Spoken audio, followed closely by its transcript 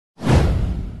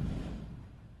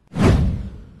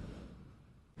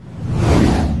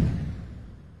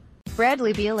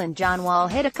Bradley Beal and John Wall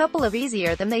hit a couple of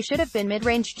easier than they should have been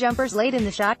mid-range jumpers late in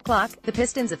the shot clock. The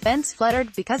Pistons' offense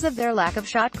fluttered because of their lack of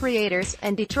shot creators,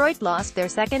 and Detroit lost their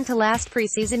second-to-last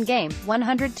preseason game,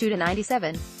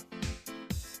 102-97.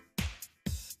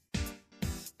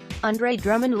 Andre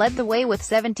Drummond led the way with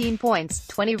 17 points,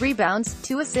 20 rebounds,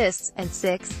 2 assists, and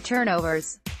 6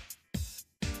 turnovers.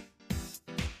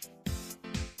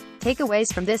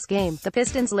 Takeaways from this game: the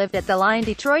Pistons lived at the line.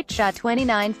 Detroit shot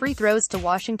 29 free throws to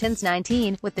Washington's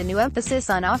 19, with the new emphasis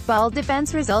on off-ball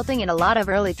defense resulting in a lot of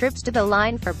early trips to the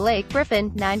line for Blake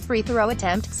Griffin, 9 free throw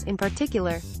attempts, in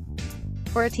particular.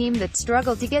 For a team that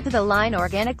struggled to get to the line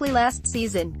organically last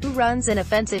season, who runs an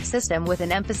offensive system with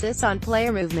an emphasis on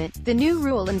player movement, the new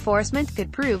rule enforcement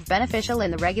could prove beneficial in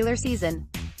the regular season.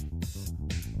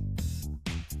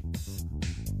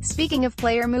 Speaking of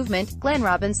player movement, Glenn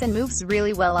Robinson moves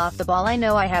really well off the ball. I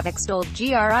know I have extolled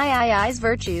GRII's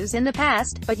virtues in the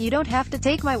past, but you don't have to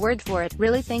take my word for it.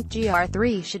 Really think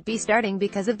GR3 should be starting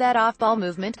because of that off-ball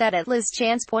movement that Atlas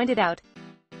Chance pointed out.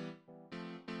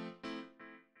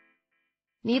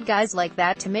 Need guys like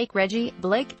that to make Reggie,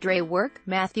 Blake, Dre work.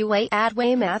 Matthew A. at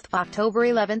Waymath, October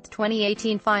 11,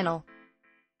 2018 Final.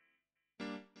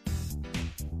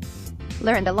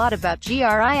 Learned a lot about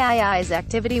GRII's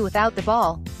activity without the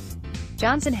ball.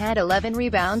 Johnson had 11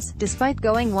 rebounds, despite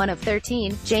going 1 of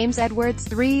 13. James Edwards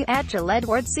 3 at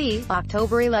Edward C.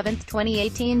 October 11,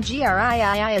 2018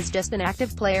 GRII is just an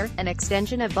active player, an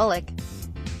extension of Bullock.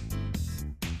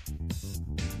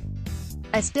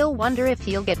 I still wonder if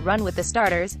he'll get run with the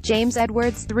starters. James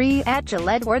Edwards 3 at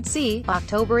Edward C.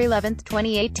 October 11,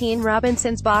 2018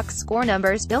 Robinson's box score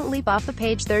numbers don't leap off the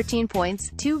page. 13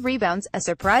 points, 2 rebounds, a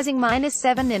surprising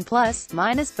 -7 in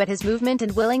plus-minus, but his movement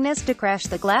and willingness to crash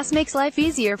the glass makes life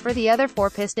easier for the other 4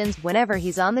 Pistons whenever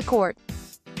he's on the court.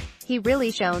 He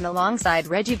really shone alongside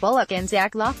Reggie Bullock and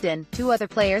Zach Lofton, 2 other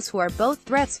players who are both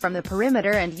threats from the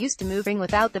perimeter and used to moving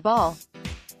without the ball.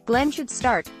 Glenn should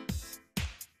start.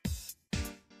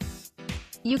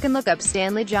 You can look up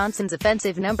Stanley Johnson's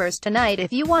offensive numbers tonight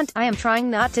if you want. I am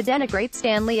trying not to denigrate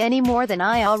Stanley any more than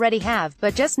I already have,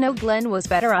 but just know Glenn was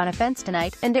better on offense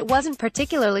tonight, and it wasn't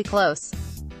particularly close.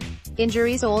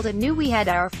 Injuries old and new. We had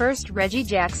our first Reggie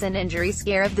Jackson injury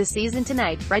scare of the season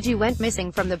tonight. Reggie went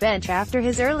missing from the bench after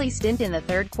his early stint in the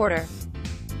third quarter.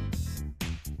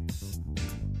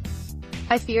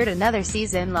 I feared another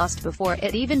season lost before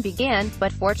it even began,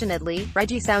 but fortunately,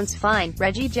 Reggie sounds fine.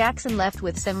 Reggie Jackson left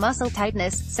with some muscle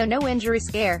tightness, so no injury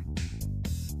scare.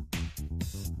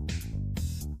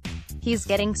 He's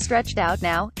getting stretched out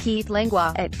now. Keith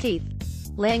Langlois at Keith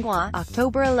Langlois,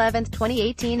 October 11,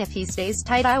 2018 If he stays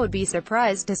tight, I would be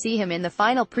surprised to see him in the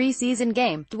final preseason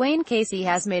game. Dwayne Casey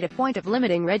has made a point of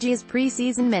limiting Reggie's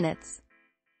preseason minutes.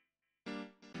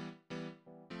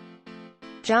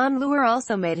 John Lure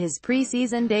also made his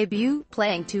preseason debut,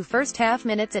 playing 2 first-half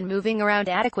minutes and moving around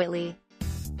adequately.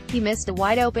 He missed a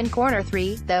wide-open corner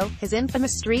 3, though. His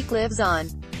infamous streak lives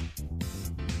on.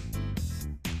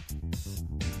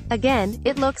 Again,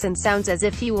 it looks and sounds as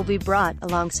if he will be brought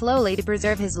along slowly to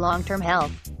preserve his long-term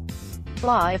health.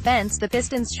 Flaw offense: the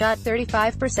Pistons shot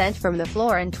 35% from the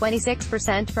floor and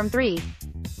 26% from 3.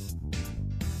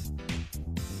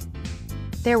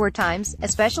 There were times,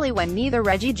 especially when neither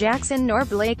Reggie Jackson nor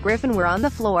Blake Griffin were on the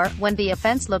floor, when the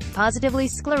offense looked positively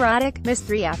sclerotic, miss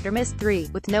 3 after miss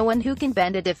 3, with no one who can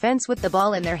bend a defense with the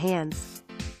ball in their hands.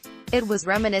 It was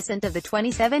reminiscent of the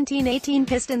 2017-18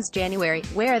 Pistons January,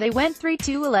 where they went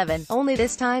 3-2-11, only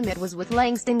this time it was with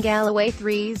Langston Galloway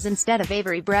 3s instead of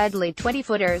Avery Bradley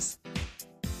 20-footers.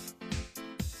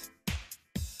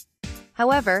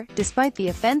 However, despite the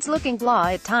offense looking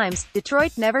flawed at times,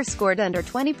 Detroit never scored under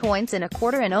 20 points in a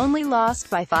quarter and only lost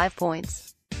by 5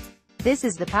 points. This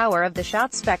is the power of the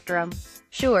shot spectrum.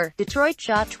 Sure, Detroit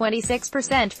shot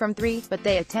 26% from 3, but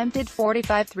they attempted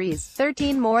 45 threes,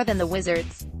 13 more than the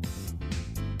Wizards.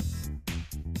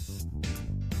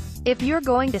 If you're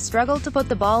going to struggle to put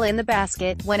the ball in the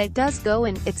basket, when it does go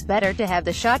in, it's better to have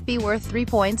the shot be worth 3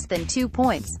 points than 2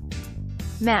 points.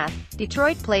 Math.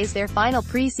 Detroit plays their final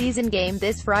preseason game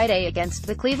this Friday against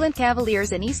the Cleveland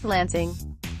Cavaliers in East Lansing.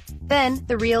 Then,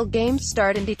 the real games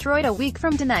start in Detroit a week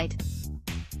from tonight.